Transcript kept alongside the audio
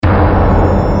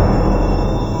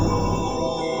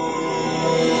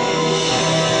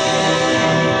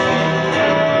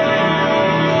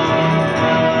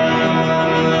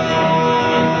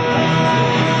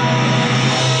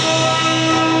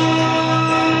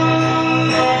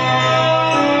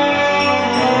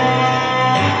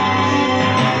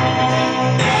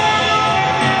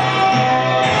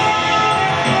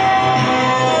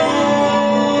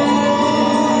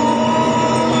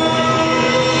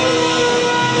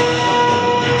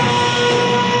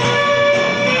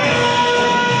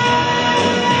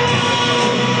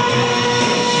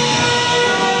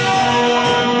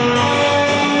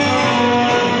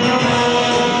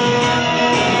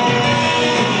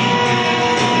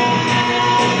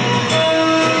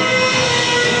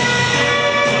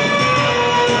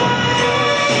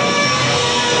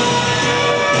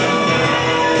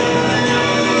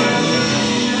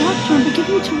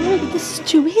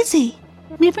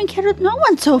encountered no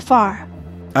one so far.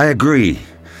 I agree.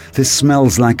 This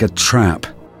smells like a trap.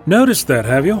 Noticed that,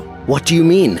 have you? What do you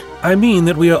mean? I mean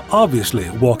that we are obviously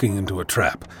walking into a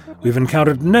trap. We've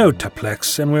encountered no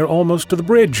Taplex, and we're almost to the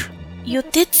bridge. You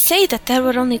did say that there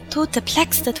were only 2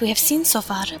 Taplex that we have seen so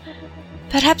far.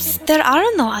 Perhaps there are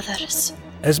no others.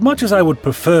 As much as I would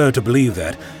prefer to believe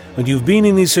that, when you've been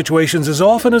in these situations as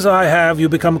often as I have, you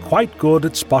become quite good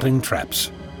at spotting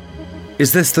traps.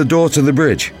 Is this the door to the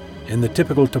bridge? In the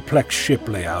typical Taplex ship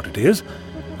layout it is.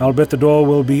 I'll bet the door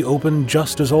will be open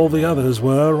just as all the others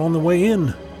were on the way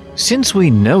in. Since we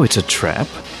know it's a trap,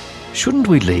 shouldn't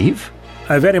we leave?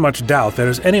 I very much doubt there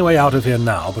is any way out of here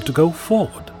now but to go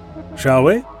forward. Shall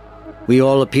we? We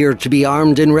all appear to be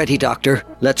armed and ready, Doctor.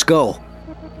 Let's go.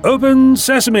 Open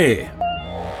sesame!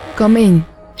 Come in.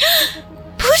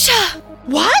 Pusha!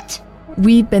 What?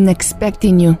 We've been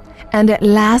expecting you, and at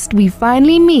last we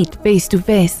finally meet face to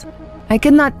face. I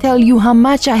cannot tell you how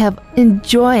much I have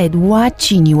enjoyed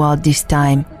watching you all this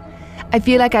time. I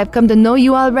feel like I've come to know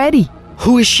you already.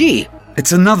 Who is she?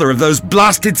 It's another of those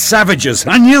blasted savages.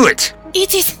 I knew it!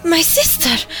 It is my sister,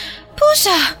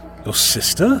 Pusha. Your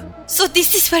sister? So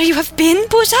this is where you have been,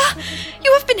 Pusha?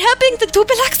 You have been helping the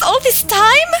Tupelax all this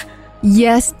time?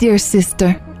 Yes, dear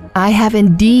sister, I have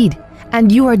indeed.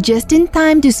 And you are just in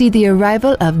time to see the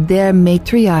arrival of their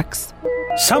matriarchs.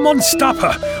 Someone stop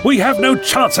her! We have no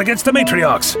chance against the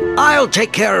matriarchs! I'll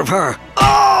take care of her.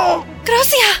 Oh!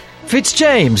 Gracia!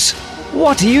 Fitzjames,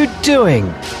 what are you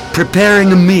doing?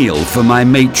 Preparing a meal for my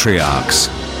matriarchs.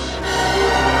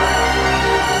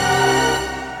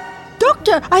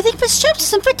 Doctor, I think Fitzjames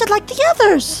is infected like the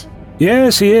others.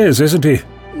 Yes, he is, isn't he?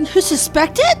 You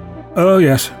suspect it? Oh,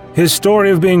 yes. His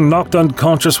story of being knocked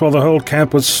unconscious while the whole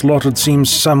camp was slaughtered seems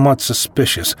somewhat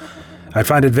suspicious. I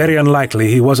find it very unlikely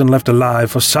he wasn't left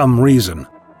alive for some reason.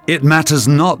 It matters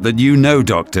not that you know,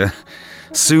 Doctor.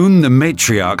 Soon the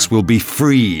matriarchs will be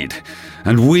freed,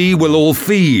 and we will all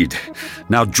feed.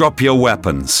 Now drop your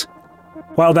weapons.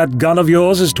 While that gun of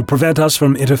yours is to prevent us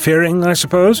from interfering, I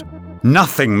suppose?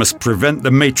 Nothing must prevent the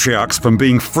matriarchs from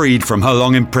being freed from her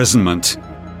long imprisonment.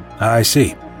 I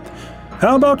see.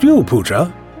 How about you,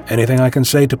 Pooja? Anything I can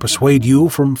say to persuade you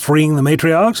from freeing the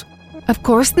matriarchs? Of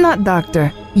course not,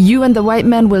 Doctor. You and the white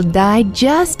man will die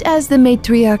just as the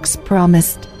matriarchs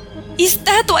promised. Is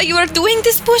that why you are doing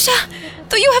this, Pusha?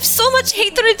 Do you have so much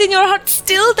hatred in your heart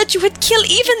still that you would kill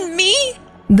even me?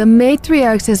 The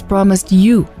matriarchs has promised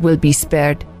you will be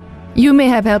spared. You may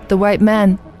have helped the white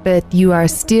man, but you are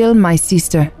still my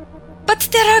sister. But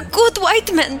there are good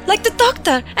white men, like the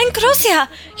doctor and Crocia.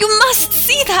 You must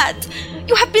see that.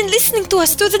 You have been listening to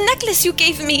us through the necklace you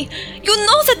gave me. You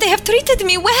know that they have treated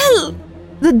me well.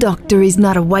 The doctor is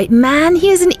not a white man.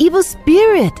 He is an evil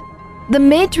spirit. The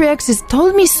matriarchs has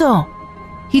told me so.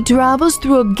 He travels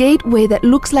through a gateway that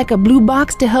looks like a blue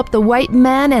box to help the white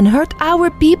man and hurt our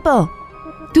people.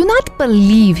 Do not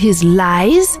believe his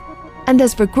lies. And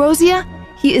as for Crocia,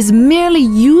 he is merely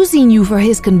using you for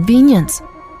his convenience.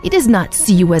 He does not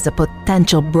see you as a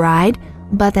potential bride,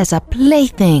 but as a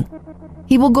plaything.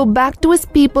 He will go back to his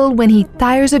people when he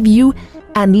tires of you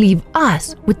and leave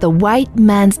us with the white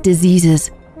man's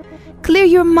diseases. Clear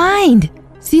your mind,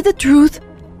 see the truth,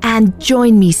 and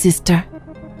join me, sister.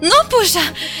 No,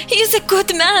 Pusha. He is a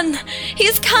good man. He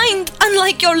is kind,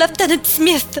 unlike your Lieutenant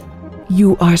Smith.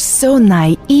 You are so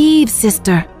naive,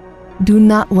 sister. Do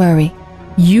not worry.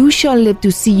 You shall live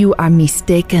to see you are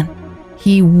mistaken.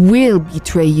 He will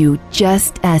betray you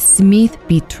just as Smith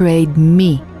betrayed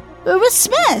me. Where was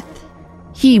Smith?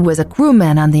 He was a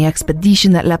crewman on the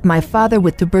expedition that left my father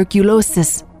with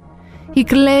tuberculosis. He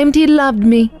claimed he loved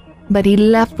me, but he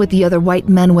left with the other white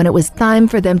men when it was time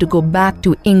for them to go back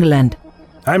to England.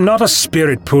 I'm not a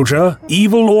spirit, Pooja,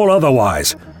 evil or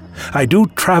otherwise. I do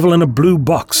travel in a blue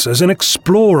box as an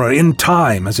explorer in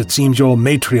time, as it seems your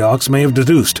matriarchs may have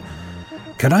deduced.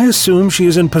 Can I assume she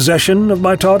is in possession of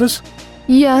my TARDIS?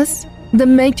 Yes, the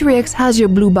matriarch has your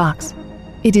blue box.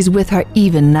 It is with her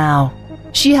even now.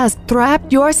 She has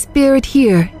trapped your spirit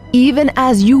here, even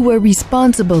as you were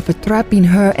responsible for trapping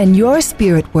her and your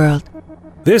spirit world.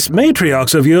 This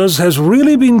matriarch of yours has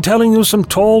really been telling you some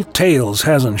tall tales,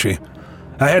 hasn't she?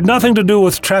 I had nothing to do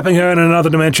with trapping her in another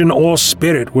dimension or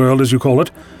spirit world, as you call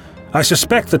it. I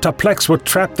suspect the Taplex were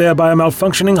trapped there by a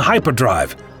malfunctioning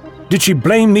hyperdrive. Did she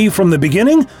blame me from the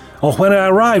beginning, or when I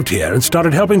arrived here and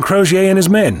started helping Crozier and his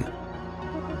men?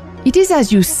 It is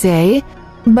as you say,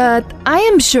 but I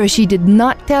am sure she did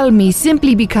not tell me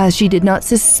simply because she did not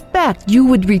suspect you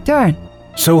would return.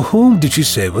 So whom did she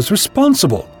say was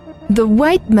responsible? The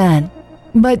white man.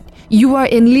 But you are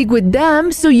in league with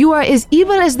them, so you are as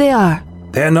evil as they are.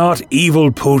 They're not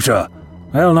evil, Pooja.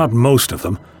 Well, not most of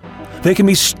them. They can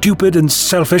be stupid and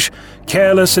selfish,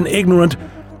 careless and ignorant,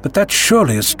 but that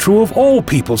surely is true of all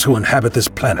peoples who inhabit this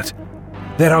planet.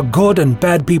 There are good and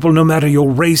bad people no matter your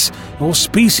race or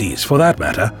species, for that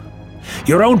matter.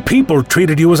 Your own people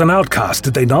treated you as an outcast,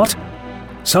 did they not?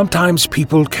 Sometimes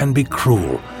people can be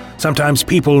cruel. Sometimes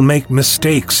people make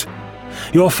mistakes.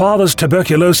 Your father's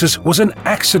tuberculosis was an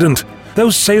accident.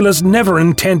 Those sailors never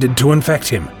intended to infect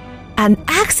him. An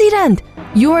accident?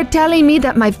 You're telling me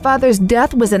that my father's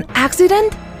death was an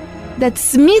accident? That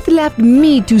Smith left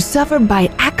me to suffer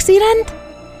by accident?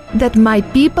 That my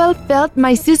people felt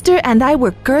my sister and I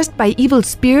were cursed by evil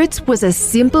spirits was a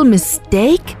simple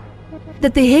mistake?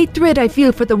 That the hatred I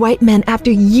feel for the white men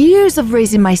after years of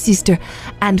raising my sister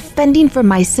and fending for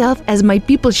myself as my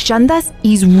people shunned us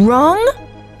is wrong?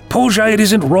 Pooja, it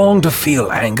isn't wrong to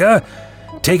feel anger.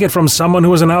 Take it from someone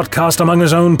who is an outcast among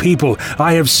his own people.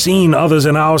 I have seen others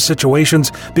in our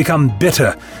situations become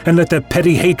bitter and let their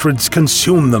petty hatreds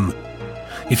consume them.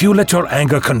 If you let your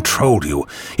anger control you,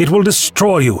 it will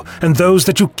destroy you and those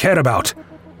that you care about.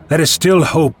 There is still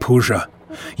hope, Pooja.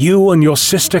 You and your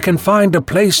sister can find a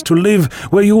place to live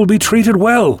where you will be treated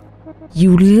well.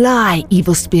 You lie,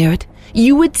 evil spirit.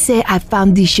 You would say I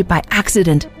found this ship by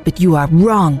accident, but you are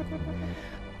wrong.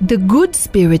 The good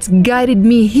spirits guided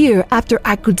me here after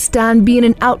I could stand being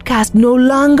an outcast no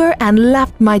longer and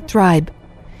left my tribe.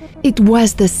 It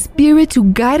was the spirits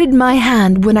who guided my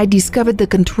hand when I discovered the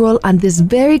control on this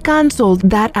very console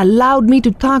that allowed me to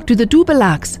talk to the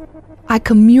Tupilaks. I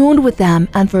communed with them,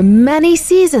 and for many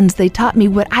seasons they taught me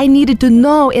what I needed to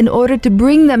know in order to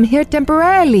bring them here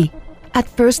temporarily. At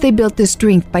first they built this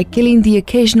strength by killing the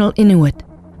occasional Inuit.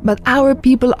 But our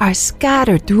people are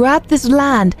scattered throughout this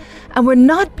land, and we're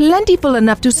not plentiful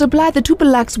enough to supply the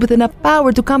Tupilaks with enough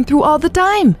power to come through all the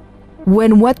time.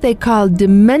 When what they call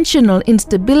dimensional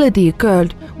instability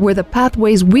occurred, were the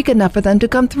pathways weak enough for them to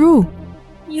come through?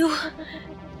 You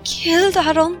killed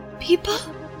our own people?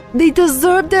 They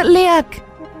deserved it, Leak.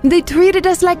 They treated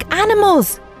us like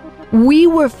animals. We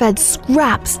were fed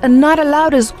scraps and not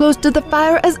allowed as close to the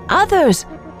fire as others.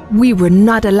 We were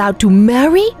not allowed to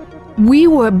marry. We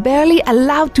were barely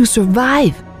allowed to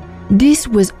survive. This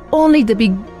was only the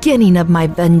beginning of my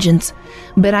vengeance,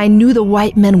 but I knew the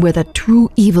white men were the true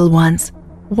evil ones.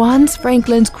 Once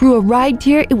Franklin's crew arrived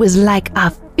here, it was like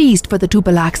a feast for the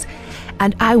Tupilaks,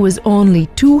 and I was only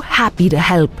too happy to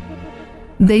help.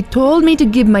 They told me to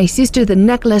give my sister the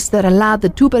necklace that allowed the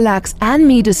Tupilaks and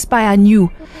me to spy on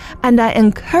you, and I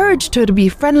encouraged her to be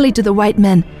friendly to the white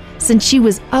men, since she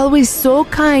was always so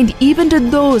kind even to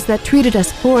those that treated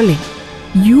us poorly.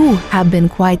 You have been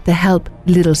quite the help,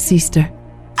 little sister.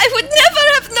 I would never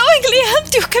have knowingly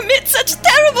helped you commit such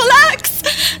terrible acts!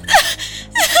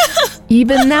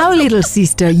 Even now, little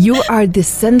sister, you are the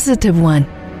sensitive one.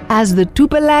 As the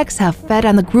Tupilaks have fed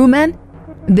on the crewmen,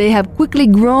 they have quickly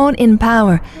grown in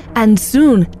power, and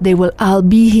soon they will all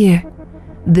be here.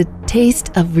 The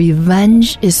taste of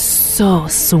revenge is so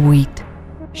sweet.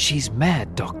 She's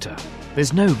mad, Doctor.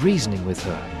 There's no reasoning with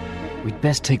her. We'd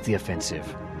best take the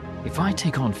offensive. If I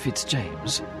take on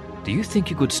Fitzjames, do you think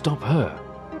you could stop her?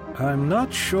 I'm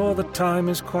not sure the time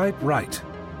is quite right.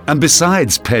 And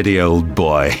besides, Petty old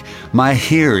boy, my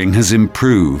hearing has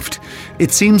improved.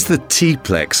 It seems the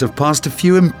T-Plex have passed a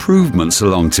few improvements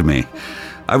along to me.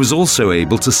 I was also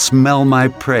able to smell my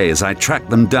prey as I tracked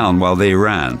them down while they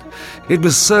ran. It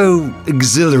was so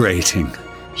exhilarating.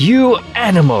 You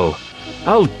animal!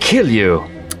 I'll kill you!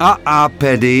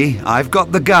 Petty, I've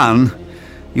got the gun.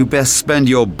 You best spend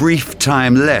your brief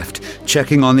time left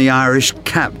checking on the Irish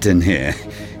captain here.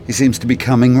 He seems to be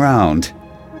coming round.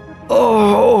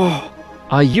 Oh!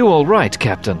 Are you all right,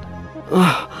 Captain?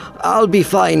 I'll be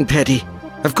fine, Petty.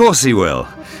 Of course he will.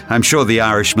 I'm sure the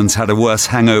Irishman's had a worse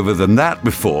hangover than that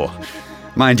before.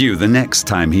 Mind you, the next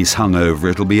time he's hungover,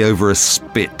 it'll be over a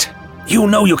spit. You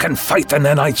know you can fight the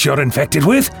nanites you're infected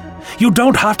with. You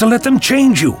don't have to let them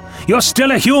change you. You're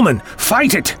still a human.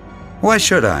 Fight it. Why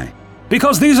should I?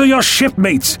 Because these are your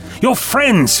shipmates, your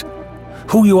friends.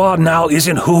 Who you are now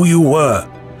isn't who you were.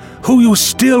 Who you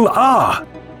still are.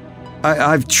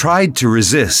 I've tried to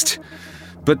resist,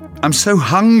 but I'm so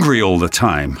hungry all the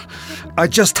time. I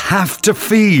just have to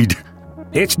feed.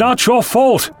 It's not your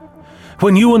fault.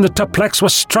 When you and the Tuplex were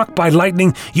struck by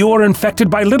lightning, you were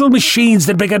infected by little machines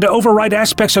that began to override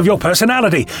aspects of your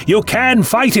personality. You can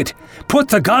fight it. Put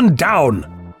the gun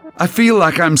down. I feel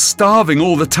like I'm starving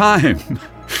all the time.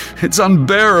 It's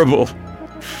unbearable.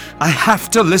 I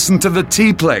have to listen to the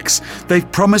T-Plex.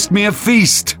 They've promised me a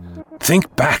feast.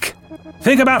 Think back.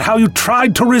 Think about how you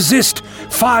tried to resist.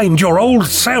 Find your old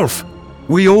self.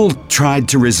 We all tried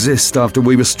to resist after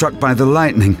we were struck by the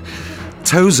lightning.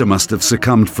 Tozer must have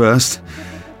succumbed first.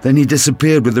 Then he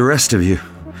disappeared with the rest of you.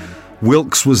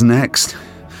 Wilkes was next.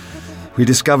 We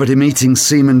discovered him eating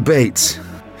Seaman Bates.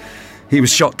 He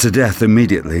was shot to death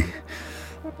immediately.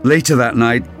 Later that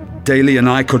night, Daly and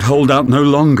I could hold out no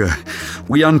longer.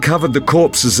 We uncovered the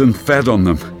corpses and fed on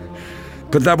them.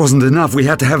 But that wasn't enough. We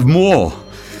had to have more.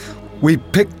 We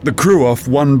picked the crew off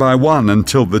one by one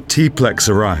until the T-Plex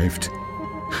arrived.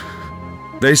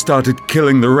 They started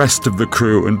killing the rest of the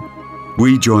crew and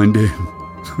we joined in.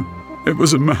 It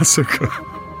was a massacre.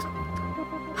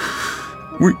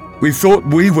 We thought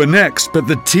we were next, but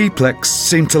the T-Plex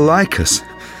seemed to like us.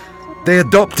 They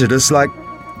adopted us like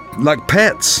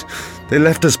pets. They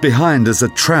left us behind as a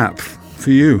trap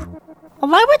for you.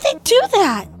 Why would they do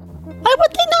that? Why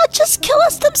would they not just kill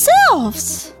us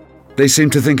themselves? They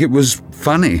seemed to think it was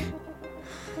funny.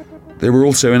 They were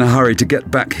also in a hurry to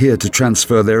get back here to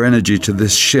transfer their energy to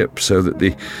this ship so that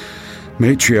the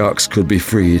matriarchs could be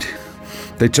freed.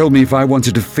 They told me if I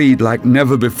wanted to feed like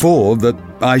never before, that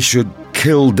I should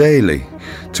kill Daly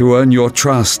to earn your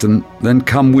trust and then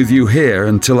come with you here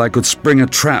until I could spring a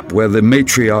trap where the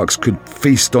matriarchs could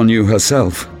feast on you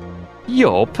herself.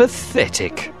 You're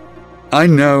pathetic. I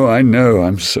know,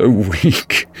 I'm so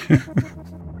weak.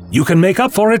 You can make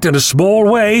up for it in a small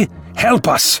way. Help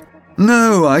us.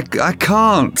 No, I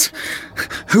can't.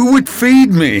 Who would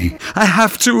feed me? I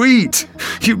have to eat.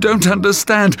 You don't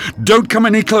understand. Don't come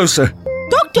any closer.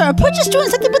 Doctor, Pooja's doing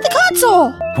something with the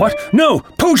console. What? No!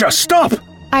 Pooja, stop!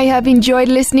 I have enjoyed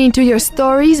listening to your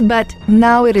stories, but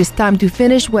now it is time to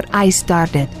finish what I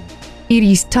started. It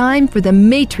is time for the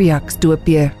matriarchs to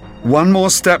appear. One more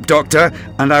step, Doctor,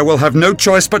 and I will have no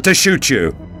choice but to shoot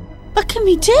you. What can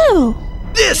we do?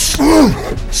 This!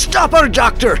 Stop her,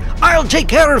 Doctor! I'll take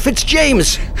care of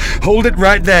Fitzjames! Hold it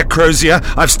right there, Crozier.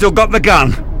 I've still got the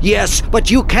gun. Yes,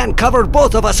 but you can't cover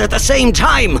both of us at the same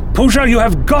time! Pooja, you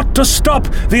have got to stop!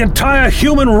 The entire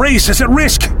human race is at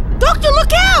risk! Doctor,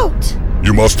 look out!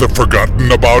 You must have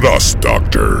forgotten about us,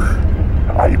 Doctor.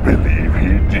 I believe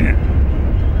he did.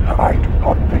 I do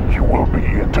not think you will be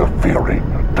interfering,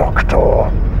 Doctor.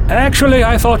 Actually,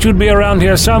 I thought you'd be around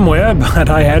here somewhere, but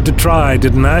I had to try,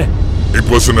 didn't I? It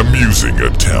was an amusing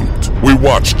attempt. We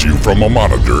watched you from a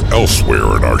monitor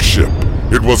elsewhere in our ship.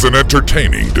 It was an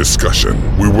entertaining discussion.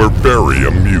 We were very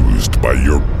amused by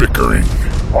your bickering.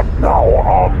 But now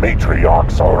our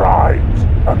matriarchs arrives,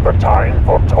 and the time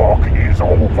for talk is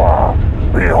over.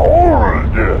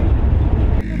 Behold!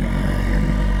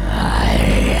 I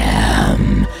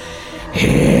am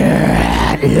here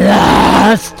at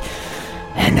last,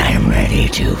 and I'm ready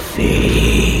to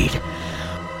feed.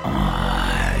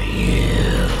 Are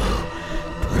you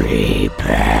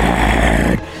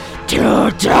prepared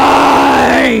to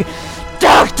die,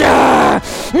 Doctor?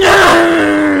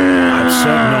 I'm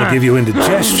certain I'll give you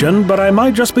indigestion, but I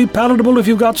might just be palatable if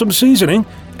you've got some seasoning.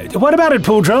 What about it,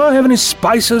 Pooja? Have any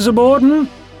spices aboard?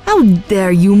 How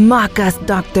dare you mock us,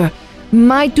 Doctor?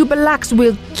 My Tupalax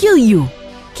will kill you.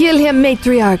 Kill him,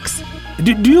 matriarchs.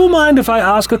 Do you mind if I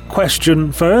ask a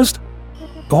question first?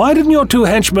 Why didn't your two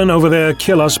henchmen over there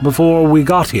kill us before we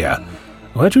got here?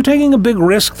 Weren't you taking a big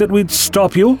risk that we'd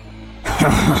stop you?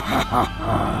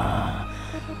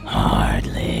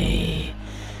 Hardly.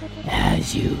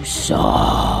 As you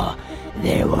saw,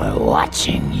 they were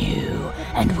watching you,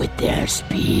 and with their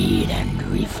speed and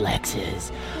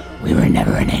reflexes, we were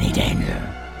never in any danger.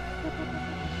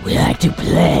 We like to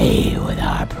play with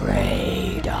our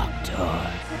prey, Doctor.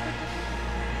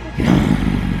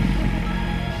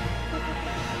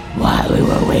 While we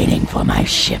were waiting for my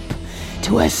ship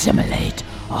to assimilate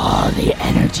all the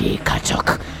energy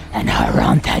Katuk and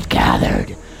Harant had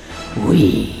gathered,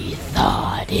 we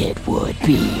thought it would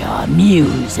be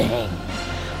amusing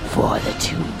for the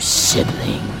two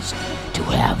siblings to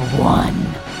have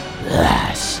one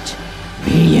last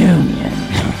reunion.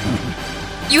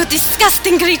 You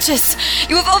disgusting creatures!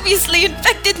 You have obviously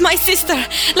infected my sister,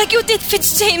 like you did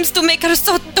Fitzjames to make her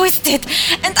so twisted,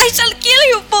 and I shall kill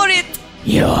you for it!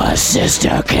 Your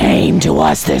sister came to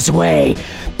us this way,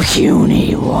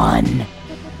 puny one.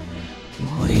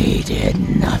 We did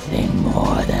nothing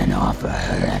more than offer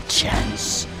her a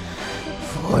chance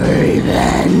for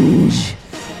revenge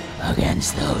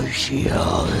against those she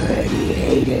already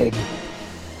hated.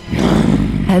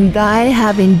 And I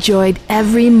have enjoyed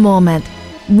every moment.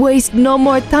 Waste no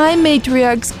more time,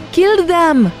 matriarchs. Kill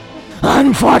them!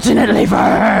 Unfortunately for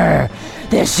her,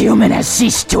 this human has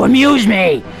ceased to amuse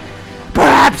me.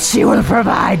 Perhaps she will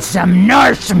provide some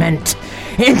nourishment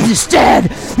instead.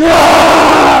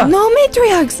 No,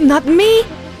 matriarchs, not me.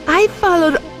 I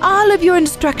followed all of your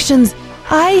instructions.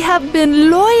 I have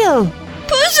been loyal.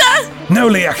 Pooja! No,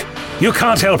 Liak. You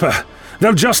can't help her.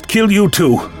 they'll just kill you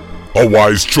too. A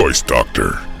wise choice,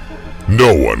 Doctor.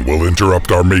 No one will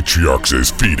interrupt our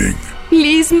matriarch's feeding.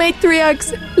 Please,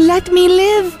 matriarchs, let me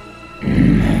live.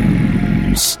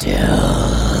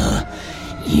 Still,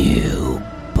 you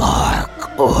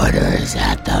bark orders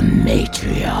at the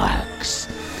matriarchs.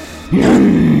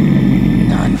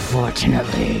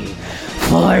 Unfortunately,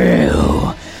 for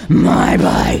you, my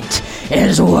bite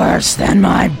is worse than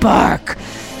my bark.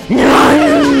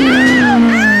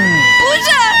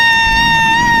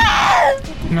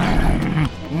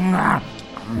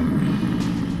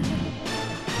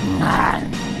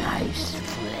 Nice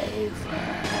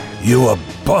flavor. You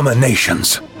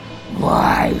abominations.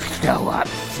 Why so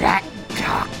upset,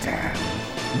 Doctor?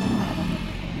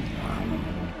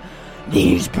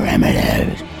 These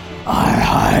primitives are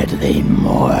hardly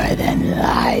more than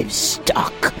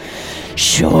livestock.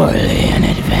 Surely an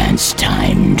advanced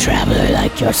time traveler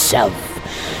like yourself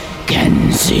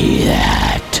can see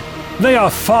that. They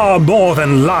are far more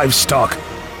than livestock,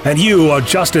 and you are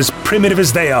just as primitive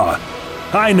as they are.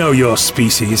 I know your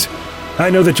species. I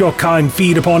know that your kind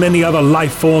feed upon any other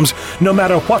life forms, no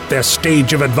matter what their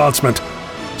stage of advancement.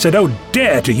 So don't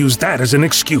dare to use that as an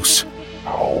excuse.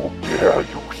 How dare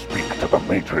you speak to the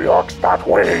matriarchs that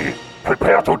way?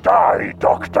 Prepare to die,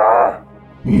 Doctor.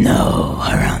 No,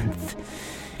 Haranth.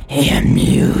 He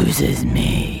amuses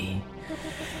me.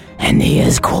 And he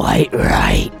is quite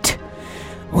right.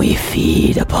 We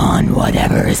feed upon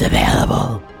whatever is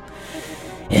available.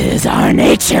 It is our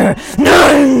nature.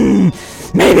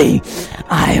 Maybe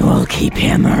I will keep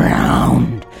him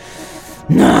around.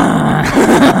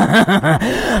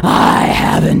 I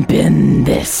haven't been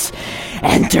this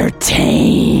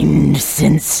entertained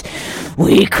since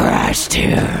we crashed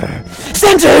here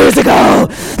centuries ago.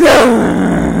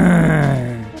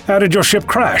 How did your ship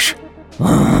crash?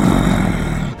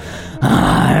 Our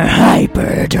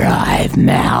hyperdrive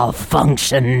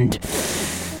malfunctioned.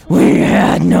 We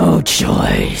had no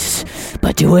choice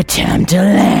but to attempt a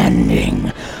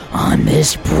landing on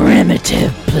this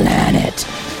primitive planet.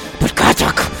 But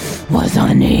Katuk was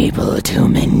unable to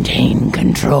maintain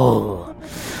control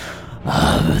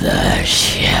of the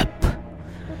ship.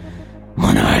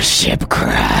 When our ship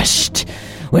crashed,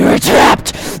 we were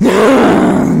trapped,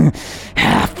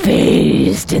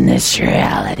 half-phased in this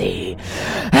reality,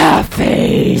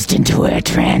 half-phased into a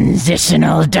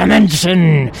transitional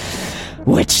dimension,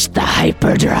 which the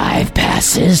hyperdrive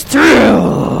passes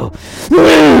through.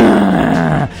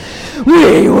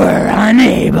 We were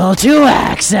unable to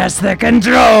access the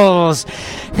controls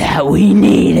that we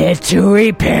needed to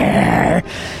repair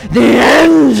the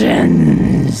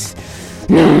engines.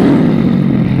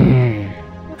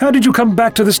 How did you come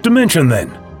back to this dimension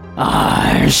then?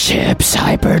 Our ship's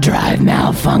hyperdrive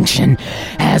malfunction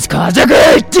has caused a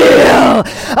great deal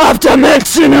of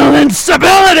dimensional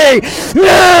instability.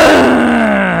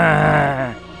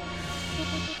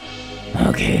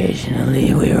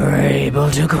 Occasionally we were able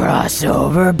to cross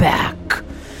over back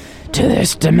to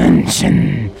this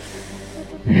dimension.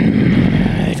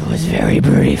 It was very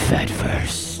brief at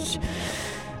first.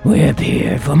 We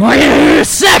appeared for more than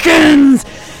seconds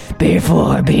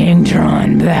before being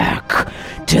drawn back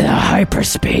to the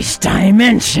hyperspace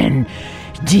dimension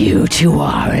due to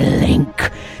our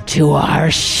link to our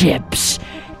ship's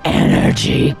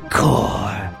energy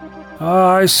core.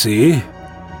 Ah, I see.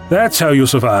 That's how you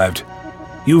survived.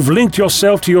 You've linked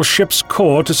yourself to your ship's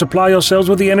core to supply yourselves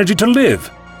with the energy to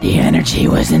live. The energy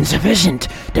was insufficient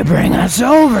to bring us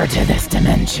over to this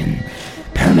dimension.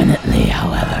 Permanently,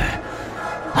 however.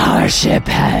 Our ship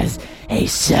has a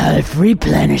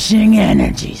self-replenishing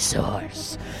energy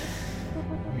source.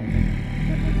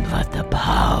 But the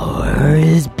power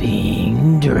is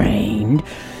being drained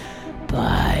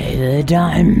by the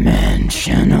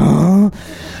dimensional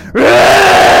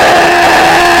rifts!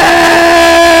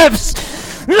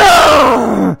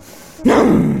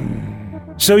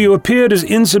 So you appeared as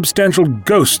insubstantial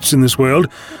ghosts in this world,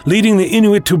 leading the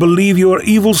Inuit to believe you are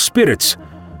evil spirits.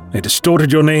 They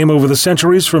distorted your name over the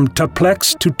centuries from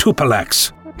Tuplex to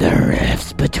Tupalax. The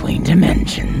rifts between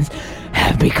dimensions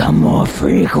have become more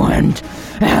frequent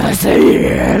as the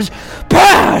years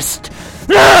passed,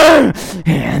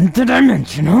 and the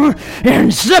dimensional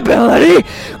instability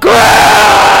grew!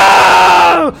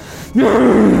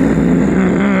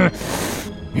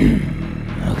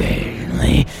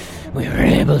 Occasionally, we were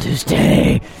able to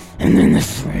stay in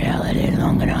this reality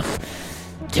long enough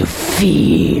to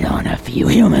feed on a few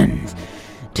humans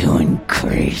to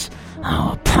increase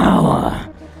our power.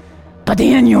 But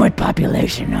the Inuit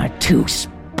population are too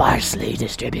sparsely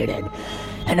distributed,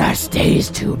 and our stays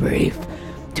too brief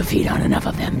to feed on enough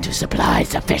of them to supply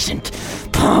sufficient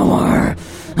power.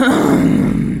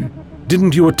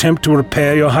 Didn't you attempt to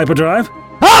repair your hyperdrive?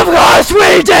 Of course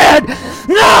we did!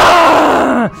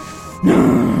 No!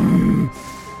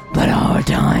 But our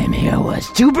time here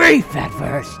was too brief at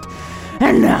first.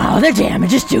 And now the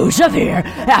damage is too severe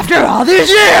after all these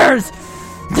years!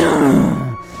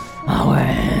 Our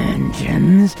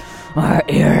engines are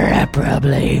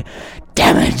irreparably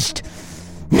damaged.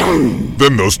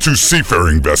 Then those 2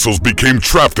 seafaring vessels became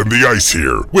trapped in the ice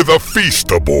here, with a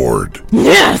feast aboard.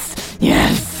 Yes!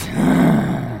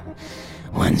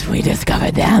 Once we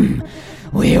discovered them,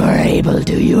 we were able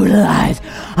to utilize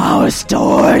our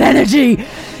stored energy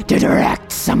to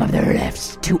direct some of the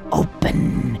rifts to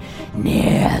open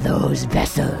near those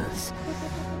vessels,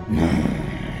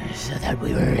 so that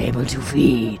we were able to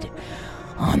feed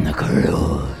on the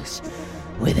crews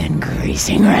with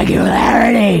increasing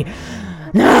regularity.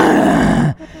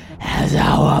 As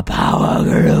our power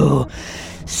grew,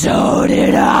 so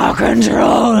did our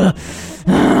control.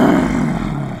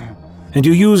 And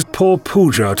you used poor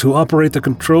Pooja to operate the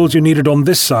controls you needed on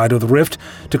this side of the rift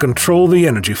to control the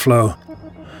energy flow.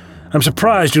 I'm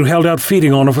surprised you held out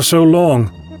feeding on her for so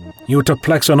long. You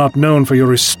Tuplex are not known for your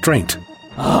restraint.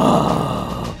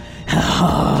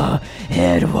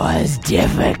 It was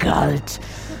difficult,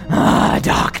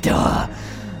 Doctor.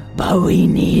 But we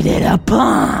needed a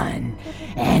pawn,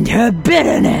 and her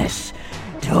bitterness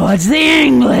towards the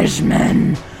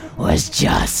Englishman was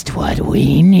just what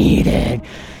we needed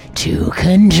to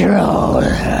control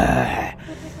her.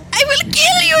 I will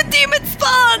kill you, demon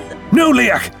spawn! No,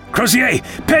 Liak! Crozier!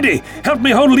 Petty! Help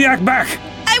me hold Liak back!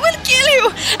 I will kill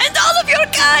you, and all of your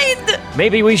kind!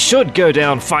 Maybe we should go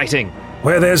down fighting.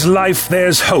 Where there's life,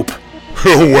 there's hope.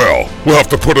 Well, we'll have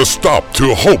to put a stop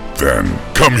to hope then.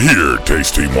 Come here,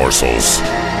 tasty morsels.